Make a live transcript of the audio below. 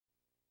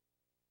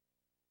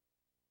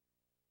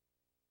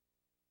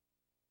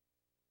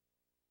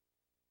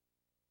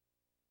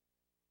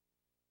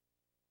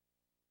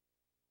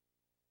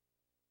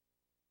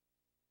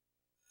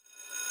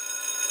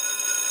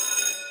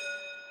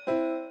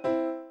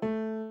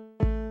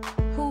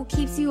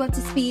keeps you up to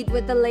speed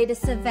with the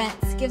latest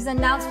events, gives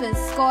announcements,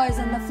 scores,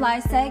 and the fly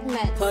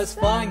segments. Plus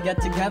fun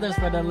get-togethers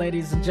for the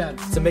ladies and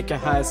gents. To make your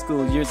high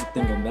school years a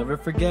thing you'll never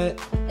forget.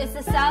 It's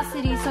the South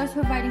City source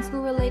providing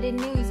school-related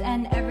news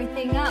and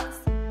everything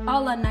else,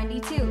 all on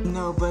 92.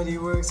 Nobody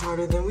works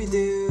harder than we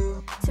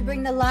do to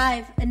bring the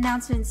live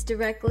announcements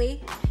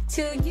directly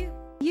to you.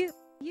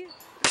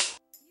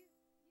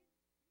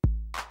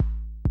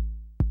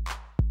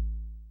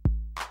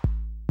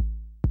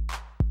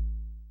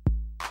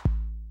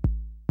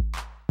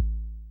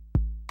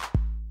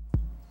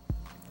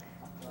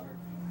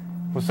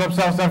 What's up,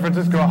 South San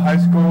Francisco High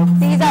School?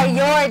 These are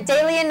your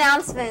daily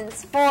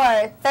announcements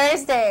for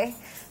Thursday,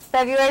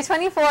 February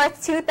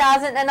 24th,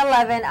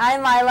 2011.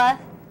 I'm Mila.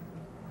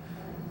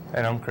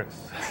 And I'm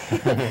Chris.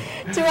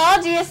 To all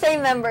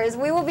GSA members,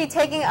 we will be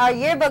taking our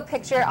yearbook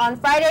picture on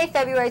Friday,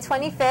 February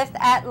 25th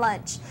at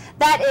lunch.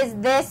 That is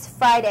this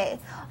Friday.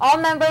 All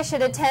members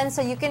should attend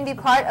so you can be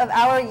part of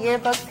our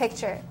yearbook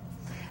picture.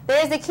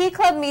 There is a Key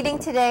Club meeting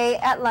today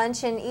at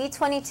lunch in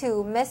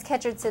E22, Miss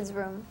Ketchertsid's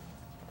room.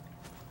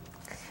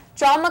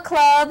 Drama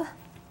Club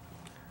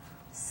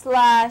 /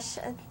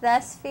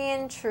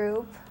 Thespian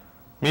Troupe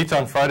meets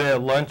on Friday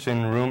at lunch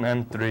in room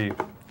M3.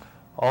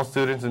 All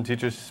students and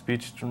teachers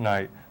speech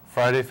tonight,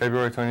 Friday,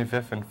 February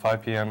 25th and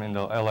 5 p.m. in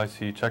the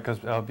LIC. Check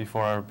us out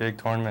before our big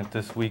tournament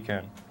this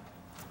weekend.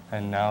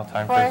 And now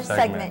time for a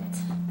segment.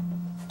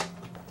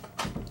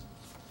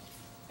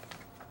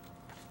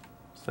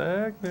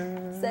 We're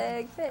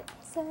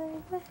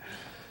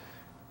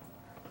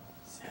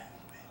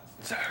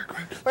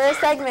a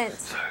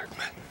segment.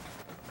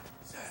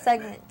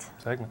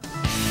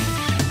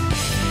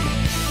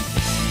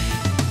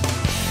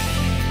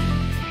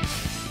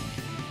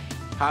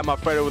 Hi, I'm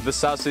Alfredo with the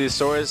South City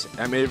Source.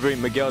 I'm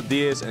interviewing Miguel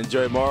Diaz and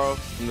Joey Morrow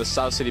from the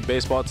South City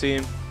baseball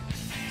team.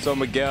 So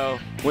Miguel,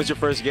 when's your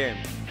first game?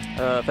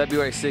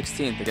 February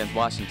 16th against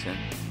Washington.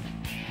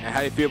 And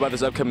how do you feel about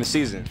this upcoming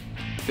season?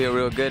 Feel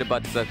real good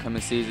about this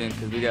upcoming season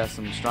because we got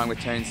some strong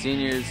returning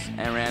seniors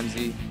and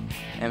Ramsey,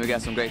 and we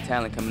got some great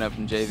talent coming up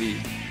from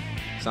JV.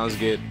 Sounds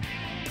good.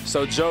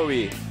 So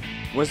Joey,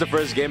 when's the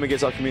first game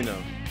against El Camino?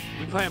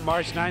 We play on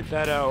March 9th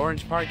at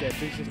Orange Park at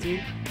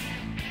 3:15.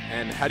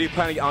 And how do you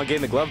plan on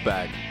getting the glove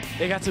back?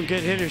 They got some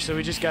good hitters, so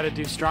we just got to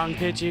do strong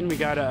pitching. We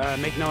got to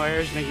make no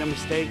errors, make no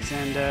mistakes,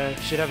 and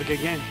should have a good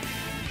game.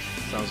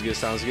 Sounds good,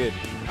 sounds good.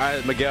 All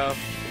right, Miguel,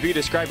 if you could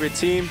describe your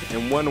team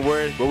in one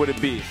word, what would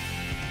it be?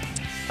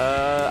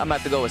 I'm going to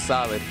have to go with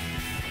solid.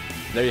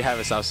 There you have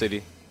it, South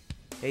City.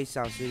 Hey,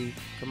 South City,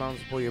 come out and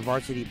support your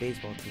varsity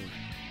baseball team.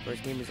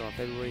 First game is on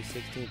February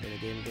 16th, and the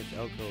game against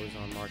Elko is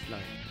on March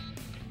 9th.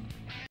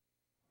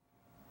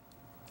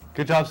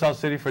 Good job, South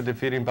City, for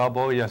defeating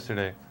Balboa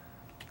yesterday.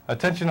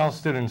 Attention all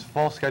students,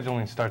 fall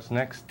scheduling starts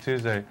next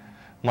Tuesday,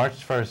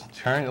 March 1st.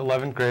 Current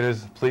 11th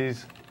graders,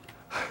 please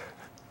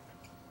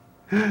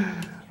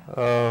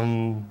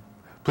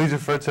please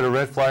refer to the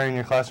red flyer in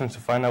your classrooms to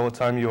find out what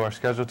time you are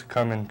scheduled to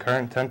come in.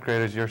 Current 10th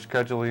graders, your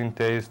scheduling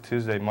day is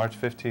Tuesday, March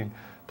 15th.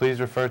 Please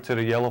refer to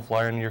the yellow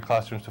flyer in your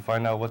classrooms to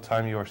find out what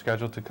time you are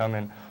scheduled to come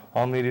in.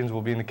 All meetings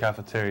will be in the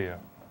cafeteria.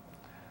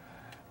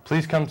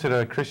 Please come to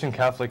the Christian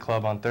Catholic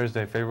Club on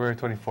Thursday, February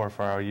 24th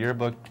for our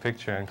yearbook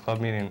picture and club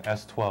meeting in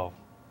S12.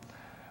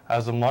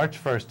 As of March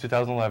 1st,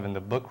 2011,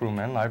 the book room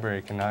and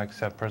library cannot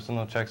accept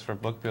personal checks for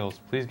book bills.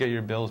 Please get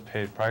your bills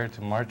paid prior to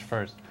March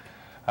 1st.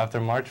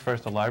 After March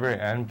 1st, the library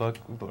and book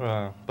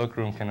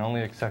room can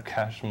only accept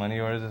cash, money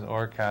orders,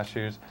 or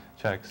cashier's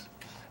checks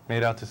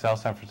made out to South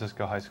San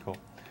Francisco High School.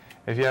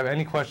 If you have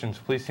any questions,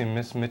 please see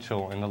Miss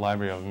Mitchell in the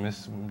library of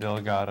Miss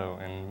Delgado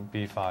in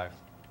B5.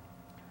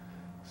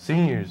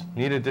 Seniors,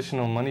 need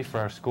additional money for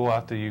our school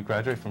after you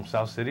graduate from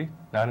South City?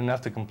 Not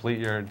enough to complete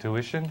your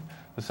tuition?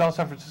 The South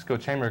San Francisco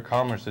Chamber of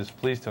Commerce is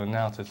pleased to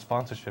announce its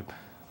sponsorship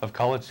of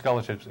college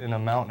scholarships in an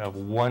amount of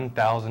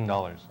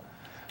 $1,000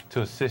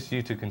 to assist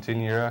you to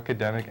continue your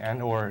academic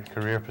and/or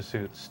career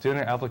pursuits.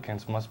 Student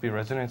applicants must be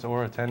residents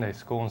or attend a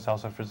school in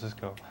South San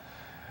Francisco.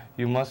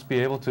 You must be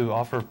able to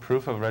offer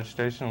proof of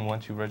registration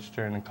once you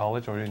register in a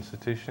college or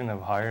institution of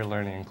higher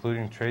learning,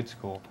 including trade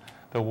school.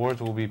 The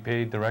awards will be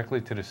paid directly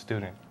to the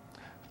student.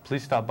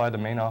 Please stop by the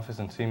main office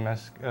and see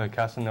Ms.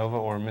 Casanova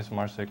or Ms.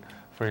 Marsick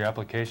for your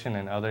application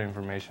and other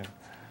information.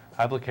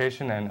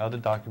 Application and other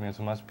documents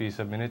must be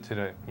submitted to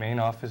the main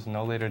office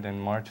no later than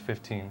March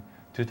 15,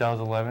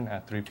 2011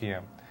 at 3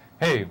 p.m.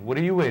 Hey, what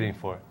are you waiting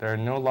for? There are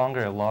no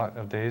longer a lot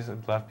of days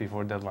left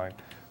before deadline.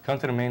 Come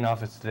to the main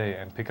office today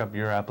and pick up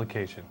your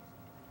application.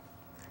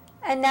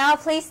 And now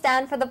please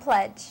stand for the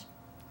pledge.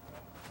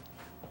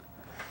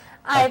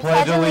 I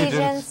pledge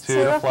allegiance to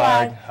the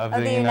flag of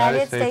the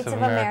United States of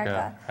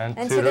America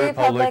and to the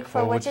republic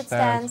for which it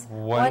stands,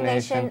 one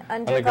nation,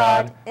 under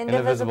God,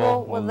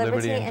 indivisible, with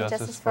liberty and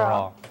justice for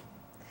all.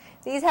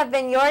 These have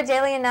been your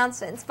daily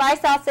announcements. Bye,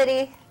 South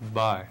City.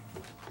 Bye.